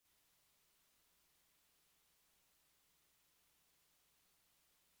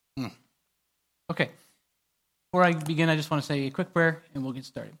Okay. Before I begin, I just want to say a quick prayer, and we'll get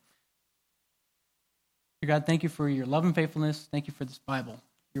started. Dear God, thank you for your love and faithfulness. Thank you for this Bible,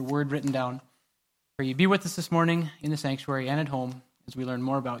 your word written down. Pray you be with us this morning in the sanctuary and at home as we learn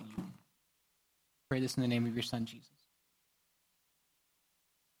more about you. Pray this in the name of your Son, Jesus.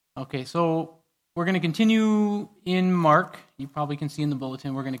 Okay, so we're going to continue in Mark. You probably can see in the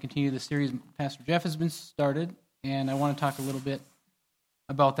bulletin, we're going to continue the series Pastor Jeff has been started, and I want to talk a little bit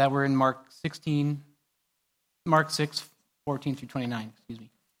about that. We're in Mark 6, 14 through 29,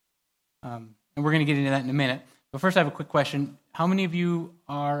 and we're going to get into that in a minute. But first, I have a quick question. How many of you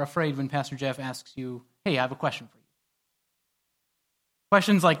are afraid when Pastor Jeff asks you, hey, I have a question for you?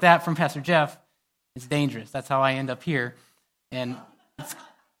 Questions like that from Pastor Jeff, it's dangerous. That's how I end up here, and it's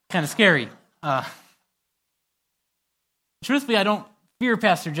kind of scary. Truthfully, I don't fear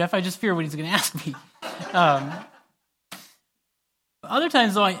Pastor Jeff. I just fear what he's going to ask me. Other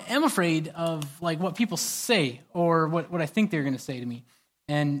times, though, I am afraid of like what people say or what I think they're going to say to me.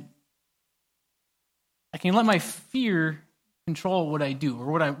 And I can let my fear control what I do or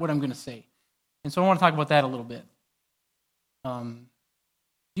what I'm going to say. And so I want to talk about that a little bit.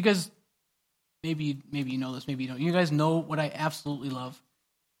 You guys, maybe you know this, maybe you don't. You guys know what I absolutely love.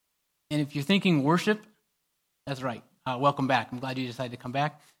 And if you're thinking worship, that's right. Welcome back. I'm glad you decided to come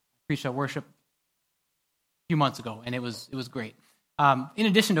back. I preached our worship a few months ago, and it was great. In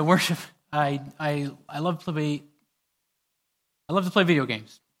addition to worship, I love to play video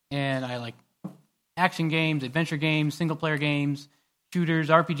games, and I like action games, adventure games, single player games, shooters,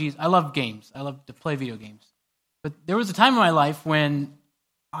 RPGs. I love games. I love to play video games. But there was a time in my life when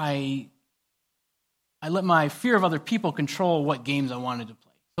I let my fear of other people control what games I wanted to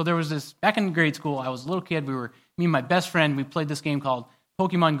play. So there was this, back in grade school, I was a little kid, me and my best friend, we played this game called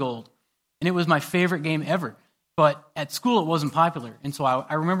Pokemon Gold. And it was my favorite game ever. But at school, it wasn't popular. And so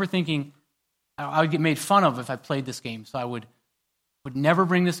I remember thinking I would get made fun of if I played this game. So I would never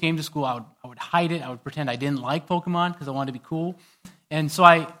bring this game to school. I would hide it. I would pretend I didn't like Pokemon because I wanted to be cool. And so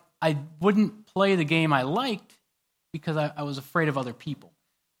I wouldn't play the game I liked because I was afraid of other people.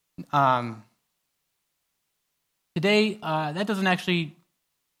 Today, that doesn't actually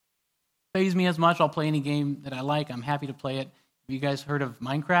faze me as much. I'll play any game that I like. I'm happy to play it. Have you guys heard of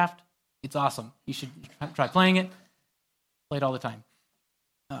Minecraft? It's awesome. You should try playing it. Play it all the time.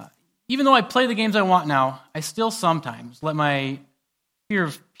 Even though I play the games I want now, I still sometimes let my fear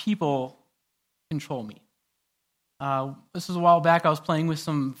of people control me. This was a while back. I was playing with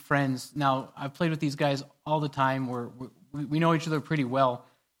some friends. Now, I've played with these guys all the time. We know each other pretty well.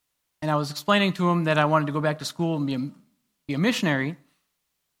 And I was explaining to them that I wanted to go back to school and be a missionary.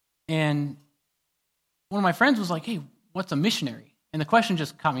 And one of my friends was like, hey, what's a missionary? And the question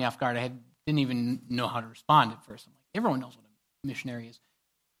just caught me off guard. I didn't even know how to respond at first. I'm like, everyone knows what a missionary is.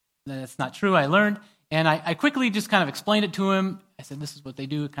 That's not true, I learned. And I quickly just kind of explained it to him. I said, this is what they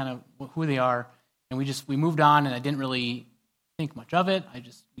do, kind of who they are. And we moved on, and I didn't really think much of it.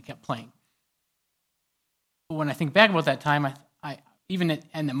 We kept playing. But when I think back about that time, I even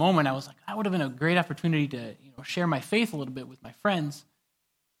in the moment, I was like, that would have been a great opportunity to share my faith a little bit with my friends.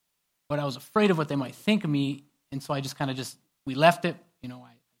 But I was afraid of what they might think of me, and so I just we left it. I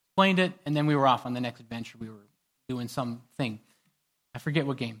explained it, and then we were off on the next adventure. We were doing something. I forget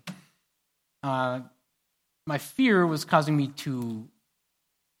what game. My fear was causing me to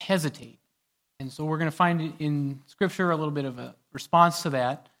hesitate. And so we're going to find in Scripture a little bit of a response to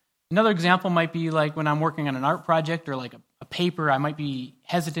that. Another example might be like when I'm working on an art project or like a paper, I might be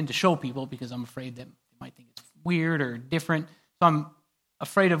hesitant to show people because I'm afraid that they might think it's weird or different. So I'm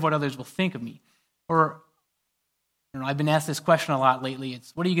afraid of what others will think of me. Or, I've been asked this question a lot lately.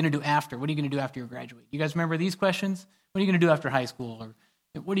 It's, what are you going to do after? What are you going to do after you graduate? You guys remember these questions? What are you going to do after high school? Or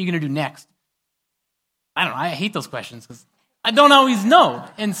what are you going to do next? I don't know. I hate those questions because I don't always know.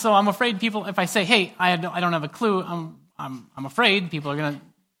 And so I'm afraid people, if I say, hey, I don't have a clue, I'm afraid people are going to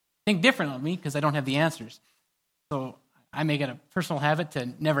think different of me because I don't have the answers. So I make it a personal habit to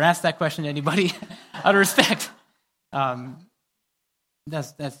never ask that question to anybody out of respect.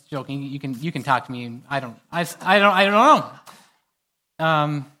 That's joking. You can talk to me. I don't know.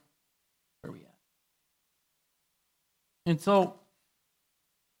 Where are we at? And so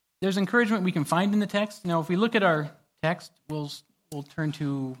there's encouragement we can find in the text. Now, if we look at our text, we'll turn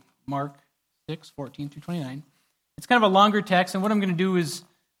to Mark 6, 14 through 29. It's kind of a longer text, and what I'm going to do is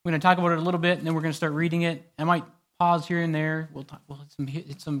we're going to talk about it a little bit, and then we're going to start reading it. I might pause here and there. We'll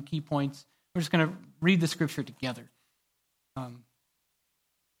hit some key points. We're just going to read the Scripture together. I'm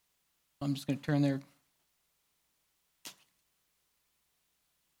just going to turn there.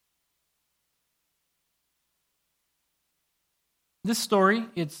 This story,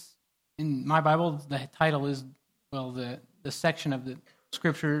 it's in my Bible, the title is, the section of the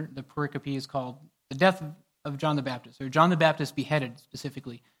scripture, the pericope is called The Death of John the Baptist, or John the Baptist Beheaded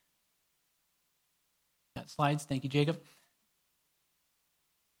specifically. Got slides, thank you, Jacob.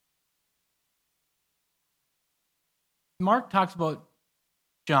 Mark talks about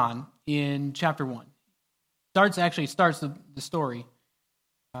John in chapter 1. Starts the story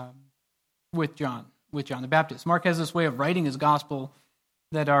with John the Baptist. Mark has this way of writing his gospel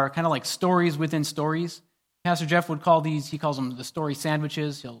that are kind of like stories within stories. Pastor Jeff would call these, he calls them the story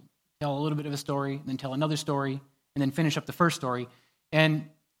sandwiches. He'll tell a little bit of a story, and then tell another story, and then finish up the first story. And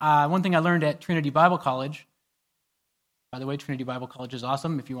one thing I learned at Trinity Bible College, by the way, Trinity Bible College is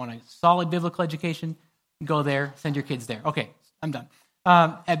awesome. If you want a solid biblical education, go there, send your kids there. Okay, I'm done.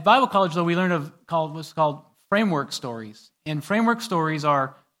 At Bible College, though, we learned what's called framework stories. And framework stories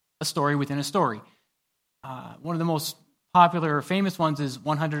are a story within a story. One of the most popular or famous ones is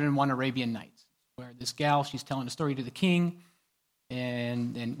 101 Arabian Nights, where this gal, she's telling a story to the king,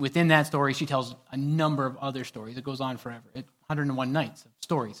 and within that story, she tells a number of other stories. It goes on forever. 101 nights of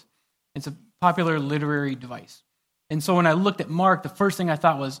stories. It's a popular literary device. And so when I looked at Mark, the first thing I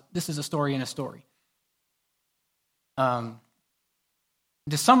thought was, this is a story in a story. To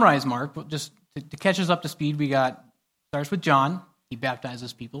summarize Mark, just to catch us up to speed, starts with John. He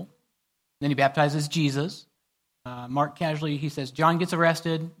baptizes people. Then he baptizes Jesus. Mark casually, he says John gets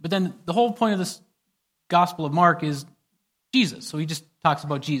arrested. But then the whole point of this Gospel of Mark is Jesus. So he just talks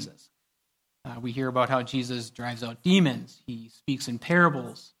about Jesus. We hear about how Jesus drives out demons. He speaks in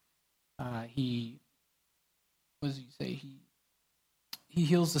parables. What does he say? He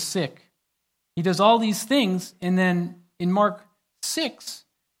heals the sick. He does all these things, and then in Mark 6,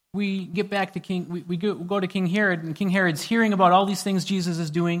 we get back to King. We go to King Herod, and King Herod's hearing about all these things Jesus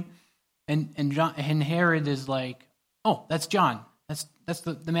is doing, and Herod is like, "Oh, that's John. That's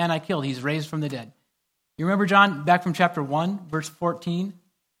the man I killed. He's raised from the dead." You remember John back from chapter 1, verse 14?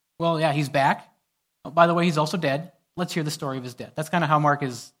 Well, yeah, he's back. Oh, by the way, he's also dead. Let's hear the story of his death. That's kind of how Mark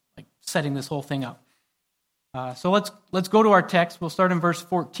is like setting this whole thing up. So let's go to our text. We'll start in verse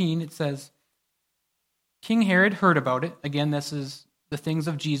 14. It says, King Herod heard about it. Again, this is the things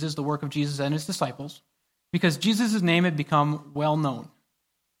of Jesus, the work of Jesus and his disciples, because Jesus' name had become well known.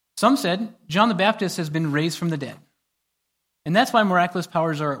 Some said, John the Baptist has been raised from the dead, and that's why miraculous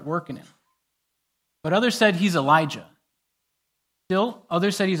powers are at work in him. But others said he's Elijah. Still,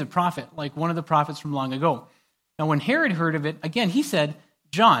 others said he's a prophet, like one of the prophets from long ago. Now, when Herod heard of it, again, he said,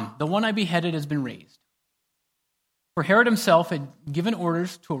 John, the one I beheaded, has been raised. For Herod himself had given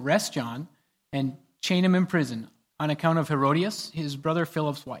orders to arrest John and chain him in prison on account of Herodias, his brother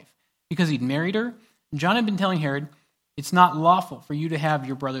Philip's wife, because he'd married her. And John had been telling Herod, it's not lawful for you to have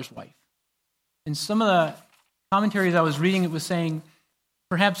your brother's wife. And some of the commentaries I was reading, it was saying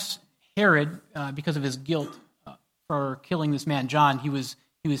perhaps Herod, because of his guilt for killing this man John, he was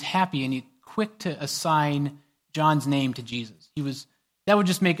happy and he quick to assign John's name to Jesus. That would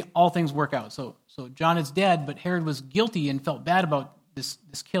just make all things work out. So John is dead, but Herod was guilty and felt bad about this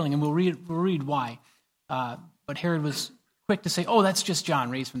killing, and we'll read why. But Herod was quick to say, "Oh, that's just John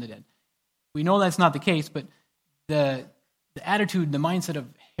raised from the dead." We know that's not the case, but the attitude, the mindset of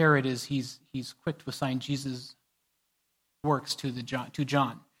Herod is he's quick to assign Jesus' works to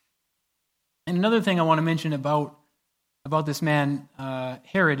John. And another thing I want to mention about this man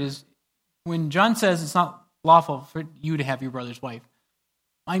Herod is when John says it's not lawful for you to have your brother's wife,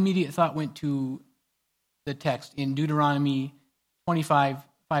 my immediate thought went to the text in Deuteronomy 25,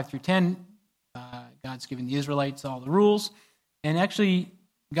 5 through 10. God's given the Israelites all the rules. And actually,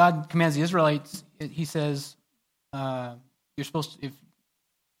 God commands the Israelites, he says, you're supposed to, if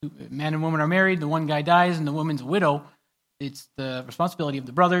man and woman are married, the one guy dies and the woman's a widow, it's the responsibility of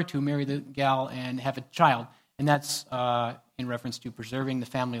the brother to marry the gal and have a child. And that's in reference to preserving the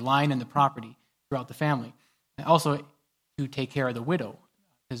family line and the property throughout the family. And also to take care of the widow,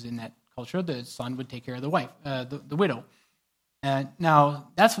 because in that culture, the son would take care of the wife, the widow.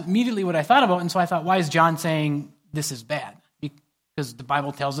 Now, that's immediately what I thought about, and so I thought, why is John saying this is bad? Because the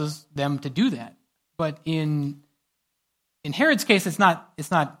Bible tells us them to do that. But in Herod's case, it's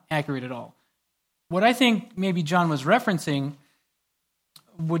not accurate at all. What I think maybe John was referencing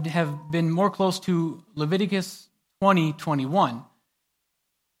would have been more close to Leviticus 20:21.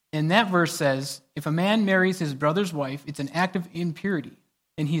 And that verse says, if a man marries his brother's wife, it's an act of impurity,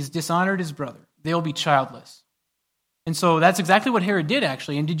 and he's dishonored his brother. They'll be childless. And so that's exactly what Herod did,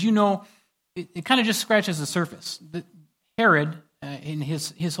 actually. And did you know, it kind of just scratches the surface. Herod and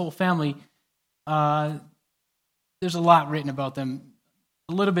his whole family, there's a lot written about them.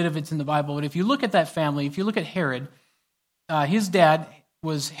 A little bit of it's in the Bible. But if you look at that family, if you look at Herod, his dad,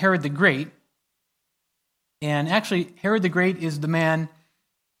 was Herod the Great. And actually, Herod the Great is the man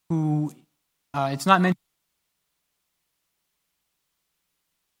who, it's not mentioned.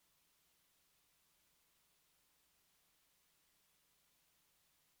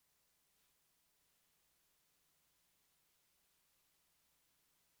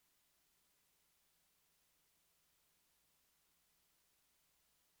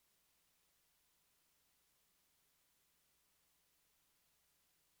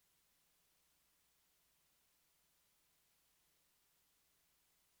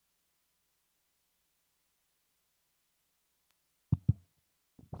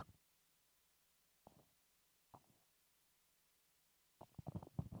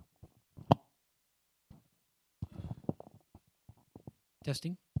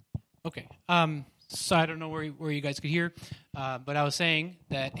 Testing. Okay. So I don't know where you guys could hear, but I was saying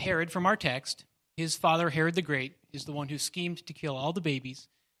that Herod, from our text, his father Herod the Great, is the one who schemed to kill all the babies,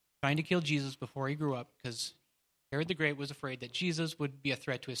 trying to kill Jesus before he grew up, because Herod the Great was afraid that Jesus would be a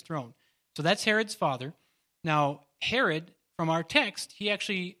threat to his throne. So that's Herod's father. Now, Herod, from our text, he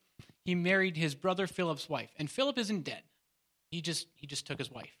married his brother Philip's wife, and Philip isn't dead. He just took his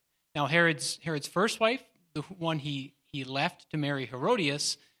wife. Now, Herod's first wife, the one he left to marry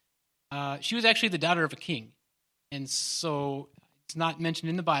Herodias, she was actually the daughter of a king. And so it's not mentioned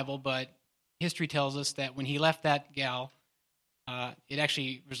in the Bible, but history tells us that when he left that gal, it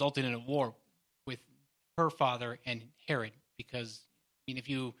actually resulted in a war with her father and Herod. Because, I mean, if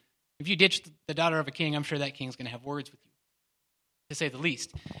you ditch the daughter of a king, I'm sure that king's going to have words with you, to say the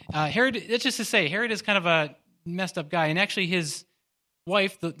least. Herod, that's just to say, Herod is kind of a messed up guy. And actually his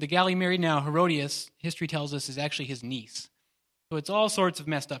wife, the gal he married now, Herodias, history tells us is actually his niece. So it's all sorts of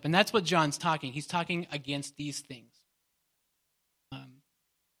messed up. And that's what John's talking. He's talking against these things.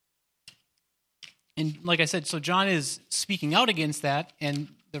 And like I said, so John is speaking out against that. And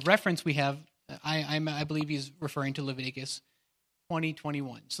the reference we have, I believe he's referring to Leviticus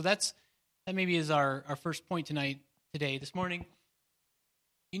 20:21. So that maybe is our first point this morning.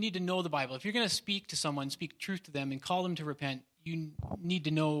 You need to know the Bible. If you're going to speak to someone, speak truth to them, and call them to repent, you need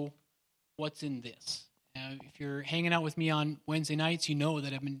to know what's in this. If you're hanging out with me on Wednesday nights, you know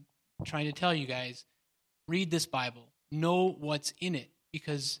that I've been trying to tell you guys, read this Bible. Know what's in it,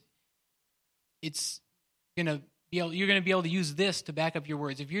 because you're going to be able to use this to back up your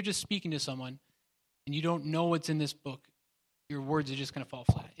words. If you're just speaking to someone and you don't know what's in this book, your words are just going to fall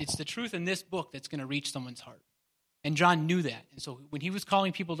flat. It's the truth in this book that's going to reach someone's heart. And John knew that. And so when he was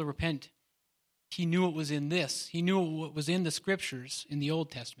calling people to repent, he knew what was in this. He knew what was in the scriptures in the Old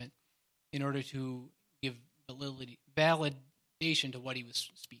Testament in order to give validation to what he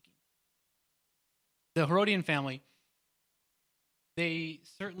was speaking. The Herodian family, they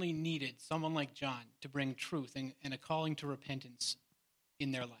certainly needed someone like John to bring truth and a calling to repentance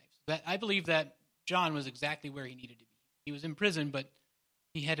in their lives. I believe that John was exactly where he needed to be. He was in prison, but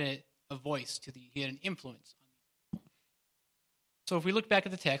he had a voice he had an influence on these people. So if we look back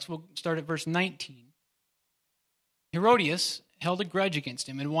at the text, we'll start at verse 19. Herodias held a grudge against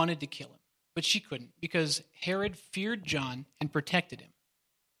him and wanted to kill him, but she couldn't, because Herod feared John and protected him.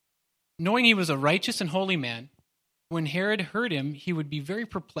 Knowing he was a righteous and holy man, when Herod heard him, he would be very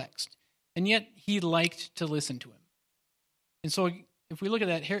perplexed, and yet he liked to listen to him. And so if we look at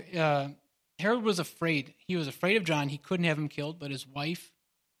that, Herod was afraid. He was afraid of John. He couldn't have him killed, but his wife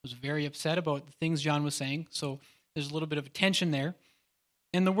was very upset about the things John was saying, so there's a little bit of a tension there.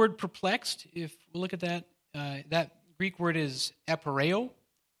 And the word perplexed, if we look at that, that Greek word is aporeo,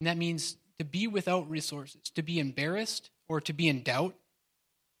 and that means to be without resources, to be embarrassed, or to be in doubt.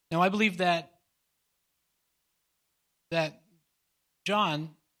 Now, I believe that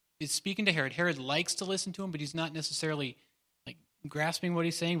John is speaking to Herod. Herod likes to listen to him, but he's not necessarily like grasping what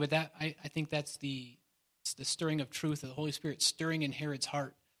he's saying. But I think that's the stirring of truth of the Holy Spirit stirring in Herod's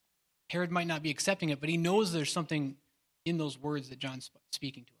heart. Herod might not be accepting it, but he knows there's something in those words that John's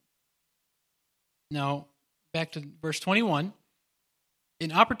speaking to him. Now, back to verse 21.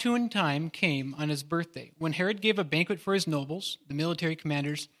 An opportune time came on his birthday when Herod gave a banquet for his nobles, the military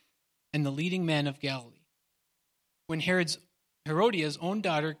commanders, and the leading men of Galilee. When Herodias' own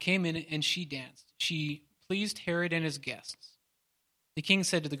daughter came in and she danced, she pleased Herod and his guests. The king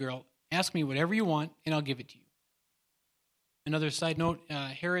said to the girl, "Ask me whatever you want, and I'll give it to you." Another side note,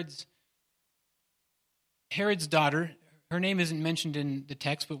 Herod's daughter, her name isn't mentioned in the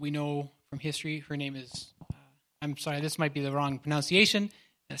text, but we know from history her name is, I'm sorry, this might be the wrong pronunciation,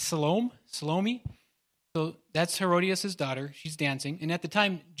 Salome. So that's Herodias' daughter. She's dancing. And at the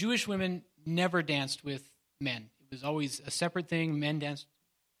time, Jewish women never danced with men. It was always a separate thing. Men danced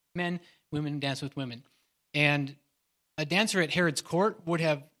with men, women danced with women. And a dancer at Herod's court would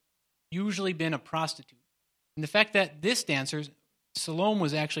have usually been a prostitute. And the fact that this dancer, Salome,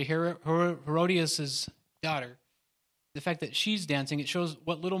 was actually Herodias' daughter, the fact that she's dancing, it shows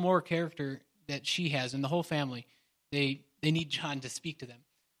what little more character that she has, and the whole family. They need John to speak to them.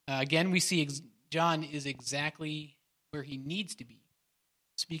 Again, we see John is exactly where he needs to be,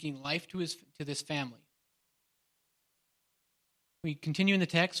 speaking life to this family. We continue in the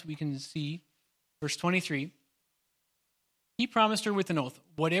text, we can see verse 23. He promised her with an oath,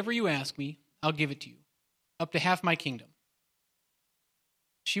 "Whatever you ask me, I'll give it to you, up to half my kingdom."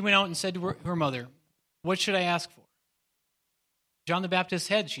 She went out and said to her mother, "What should I ask for?" "John the Baptist's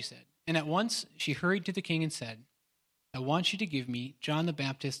head," she said. And at once she hurried to the king and said, "I want you to give me John the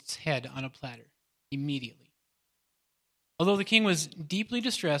Baptist's head on a platter, immediately." Although the king was deeply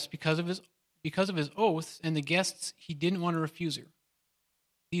distressed because of his oaths and the guests, he didn't want to refuse her.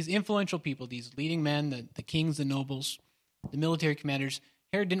 These influential people, these leading men, the kings, the nobles, the military commanders,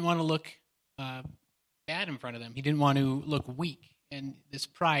 Herod didn't want to look bad in front of them. He didn't want to look weak. And this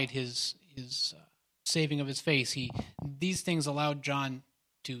pride, his saving of his face, these things allowed John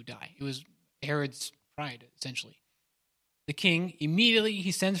to die. It was Herod's pride, essentially. The king, immediately,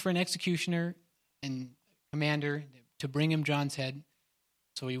 he sends for an executioner and commander to bring him John's head.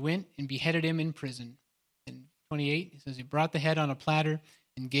 So he went and beheaded him in prison. In 28, he says he brought the head on a platter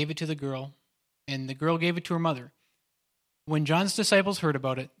and gave it to the girl, and the girl gave it to her mother. When John's disciples heard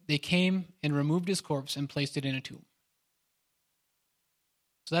about it, they came and removed his corpse and placed it in a tomb.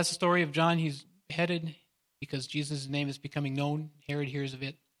 So that's the story of John. He's beheaded because Jesus' name is becoming known. Herod hears of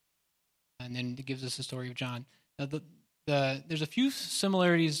it, and then it gives us the story of John. Now, there's a few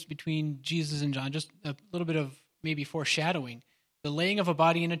similarities between Jesus and John, just a little bit of maybe foreshadowing. The laying of a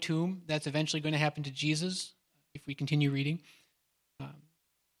body in a tomb, that's eventually going to happen to Jesus, if we continue reading.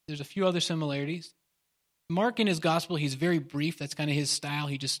 There's a few other similarities. Mark in his gospel, he's very brief. That's kind of his style.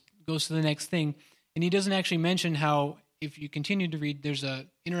 He just goes to the next thing. And he doesn't actually mention how, if you continue to read, there's an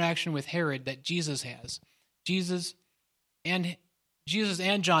interaction with Herod that Jesus has. Jesus and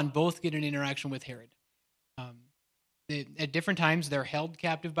John both get an interaction with Herod. At different times, they're held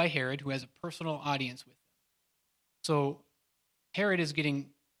captive by Herod, who has a personal audience with them. So Herod he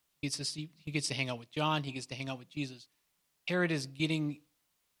gets to hang out with John, he gets to hang out with Jesus. Herod is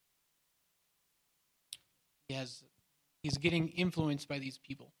he's getting influenced by these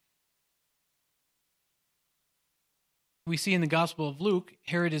people. We see in the Gospel of Luke,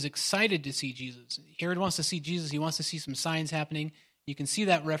 Herod is excited to see Jesus. Herod wants to see Jesus. He wants to see some signs happening. You can see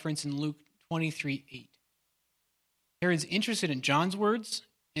that reference in Luke 23:8. Herod's interested in John's words,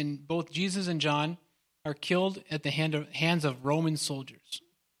 and both Jesus and John are killed at the hands of Roman soldiers.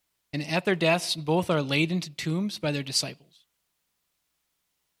 And at their deaths, both are laid into tombs by their disciples.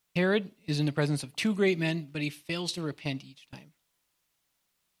 Herod is in the presence of two great men, but he fails to repent each time.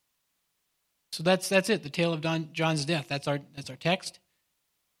 So that's it, the tale of John's death. That's our text.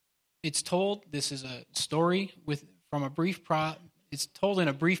 It's told, this is a story it's told in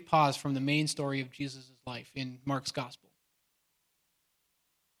a brief pause from the main story of Jesus' life in Mark's gospel.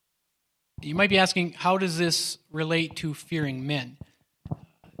 You might be asking, how does this relate to fearing men?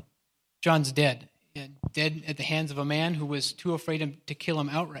 John's dead at the hands of a man who was too afraid to kill him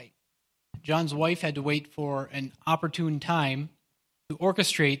outright. John's wife had to wait for an opportune time to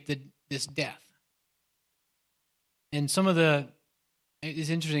orchestrate this death. And it's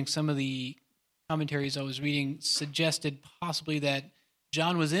interesting, some of the commentaries I was reading suggested possibly that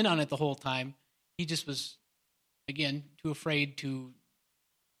John was in on it the whole time. He just was, again, too afraid to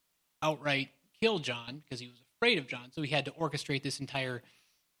outright kill John because he was afraid of John. So he had to orchestrate this entire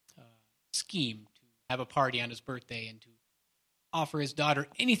scheme to have a party on his birthday and to offer his daughter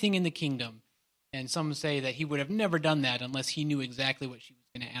anything in the kingdom. And some say that he would have never done that unless he knew exactly what she was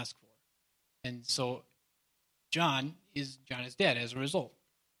going to ask for. And so John is dead as a result.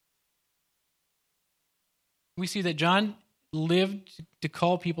 We see that John lived to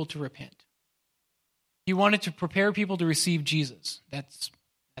call people to repent. He wanted to prepare people to receive Jesus. That's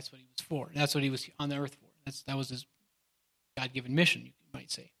what he was for. That's what he was on the earth for. That was his God-given mission, you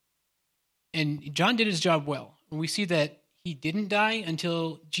might say. And John did his job well. And we see that he didn't die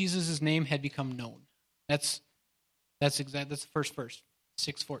until Jesus' name had become known. That's the first verse,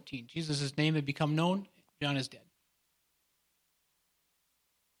 6:14. Jesus' name had become known. John is dead.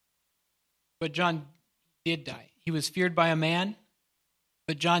 But John did die. He was feared by a man,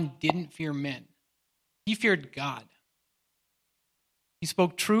 but John didn't fear men. He feared God. He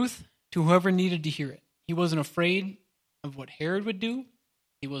spoke truth to whoever needed to hear it. He wasn't afraid of what Herod would do.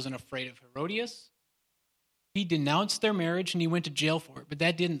 He wasn't afraid of Herodias. He denounced their marriage and he went to jail for it, but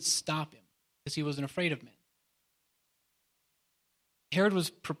that didn't stop him because he wasn't afraid of men. Herod was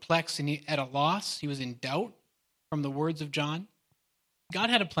perplexed and at a loss. He was in doubt from the words of John. God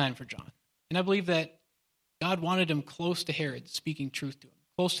had a plan for John. And I believe that God wanted him close to Herod, speaking truth to him,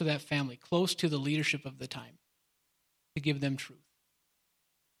 close to that family, close to the leadership of the time, to give them truth.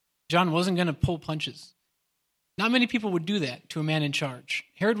 John wasn't going to pull punches. Not many people would do that to a man in charge.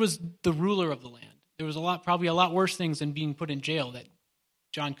 Herod was the ruler of the land. There was probably a lot worse things than being put in jail that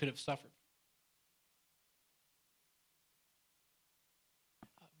John could have suffered.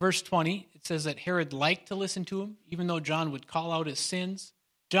 Verse 20, it says that Herod liked to listen to him, even though John would call out his sins.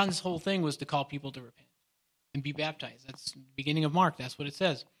 John's whole thing was to call people to repent and be baptized. That's the beginning of Mark. That's what it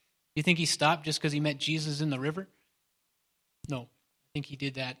says. You think he stopped just because he met Jesus in the river? No. I think he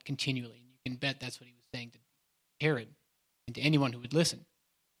did that continually. And you can bet that's what he was saying to Herod and to anyone who would listen.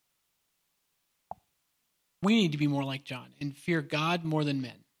 We need to be more like John and fear God more than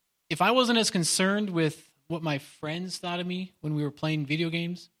men. If I wasn't as concerned with what my friends thought of me when we were playing video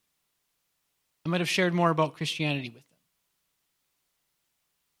games, I might have shared more about Christianity with them.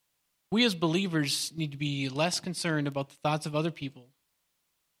 We as believers need to be less concerned about the thoughts of other people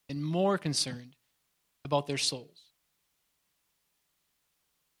and more concerned about their souls.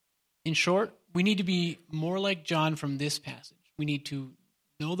 In short, we need to be more like John from this passage. We need to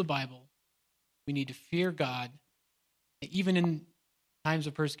know the Bible. We need to fear God, even in times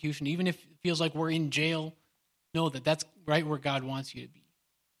of persecution, even if it feels like we're in jail, know that that's right where God wants you to be.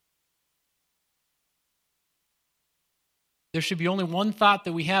 There should be only one thought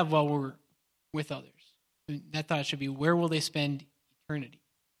that we have while we're with others. And that thought should be, where will they spend eternity?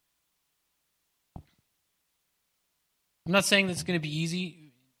 I'm not saying that's going to be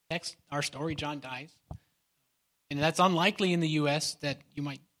easy. Next, our story, John dies. And that's unlikely in the U.S. that you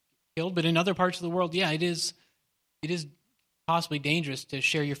might get killed, but in other parts of the world, yeah, it is possibly dangerous to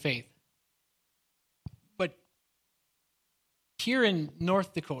share your faith. But here in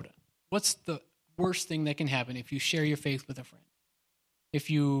North Dakota, what's the worst thing that can happen if you share your faith with a friend? If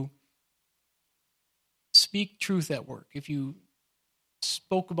you speak truth at work, if you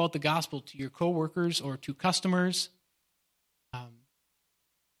spoke about the gospel to your coworkers or to customers,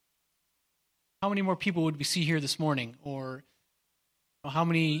 how many more people would we see here this morning? Or how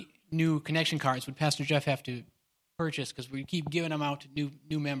many new connection cards would Pastor Jeff have to purchase because we keep giving them out to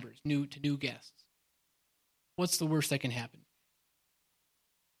new members, new guests? What's the worst that can happen?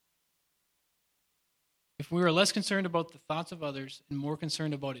 If we were less concerned about the thoughts of others and more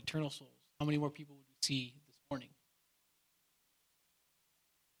concerned about eternal souls, how many more people would we see this morning?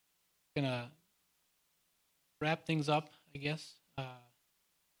 I'm going to wrap things up, I guess.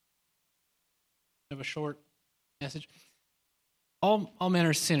 Of a short message. All men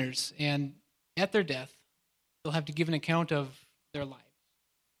are sinners, and at their death, they'll have to give an account of their lives.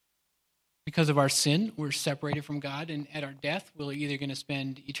 Because of our sin, we're separated from God, and at our death, we're either going to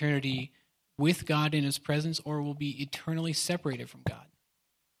spend eternity with God in His presence, or we'll be eternally separated from God.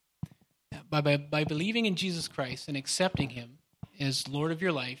 By believing in Jesus Christ and accepting Him as Lord of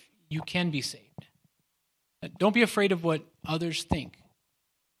your life, you can be saved. Don't be afraid of what others think.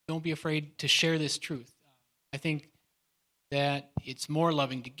 Don't be afraid to share this truth. I think that it's more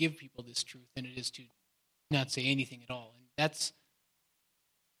loving to give people this truth than it is to not say anything at all. And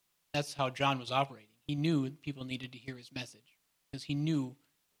that's how John was operating. He knew people needed to hear his message because he knew what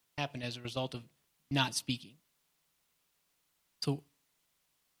happened as a result of not speaking. So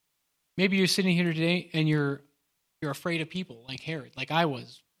maybe you're sitting here today and you're afraid of people like Herod, like I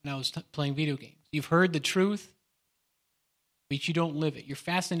was when I was playing video games. You've heard the truth, but you don't live it. You're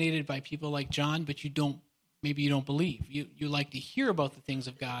fascinated by people like John, but maybe you don't believe. You like to hear about the things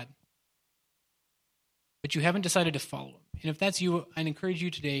of God, but you haven't decided to follow Him. And if that's you, I'd encourage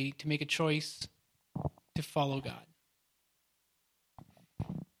you today to make a choice to follow God.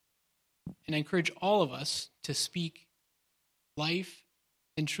 And I encourage all of us to speak life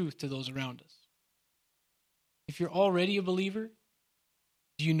and truth to those around us. If you're already a believer,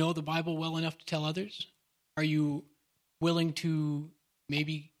 do you know the Bible well enough to tell others? Are you willing to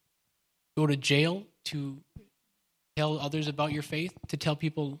maybe go to jail to tell others about your faith, to tell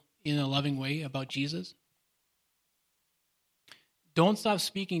people in a loving way about Jesus? Don't stop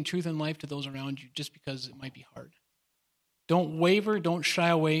speaking truth and life to those around you just because it might be hard. Don't waver, don't shy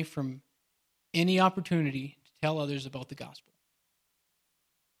away from any opportunity to tell others about the gospel.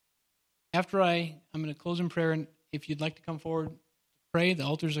 After I'm going to close in prayer, and if you'd like to come forward to pray, the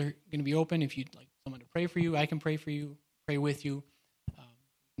altars are going to be open. If you'd like someone to pray for you, I can pray for you, pray with you. You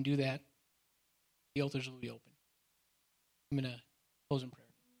can do that. The altars will be open. I'm going to close in prayer.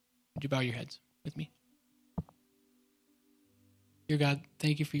 Would you bow your heads with me? Dear God,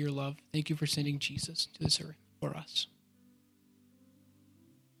 thank you for your love. Thank you for sending Jesus to this earth for us.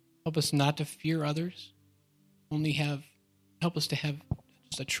 Help us not to fear others, help us to have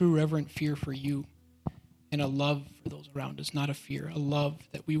just a true reverent fear for you and a love for those around us, not a fear, a love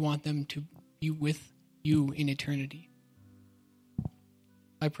that we want them to be with you in eternity.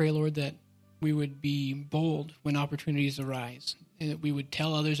 I pray, Lord, that we would be bold when opportunities arise, and that we would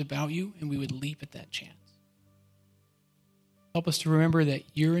tell others about you, and we would leap at that chance. Help us to remember that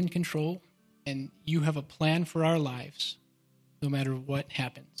you're in control, and you have a plan for our lives, no matter what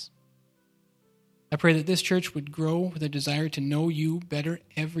happens. I pray that this church would grow with a desire to know you better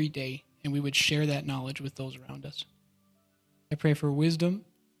every day, and we would share that knowledge with those around us. I pray for wisdom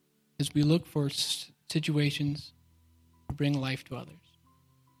as we look for situations to bring life to others.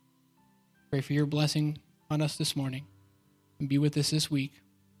 Pray for your blessing on us this morning, and be with us this week,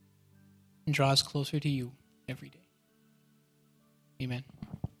 and draw us closer to you every day. Amen.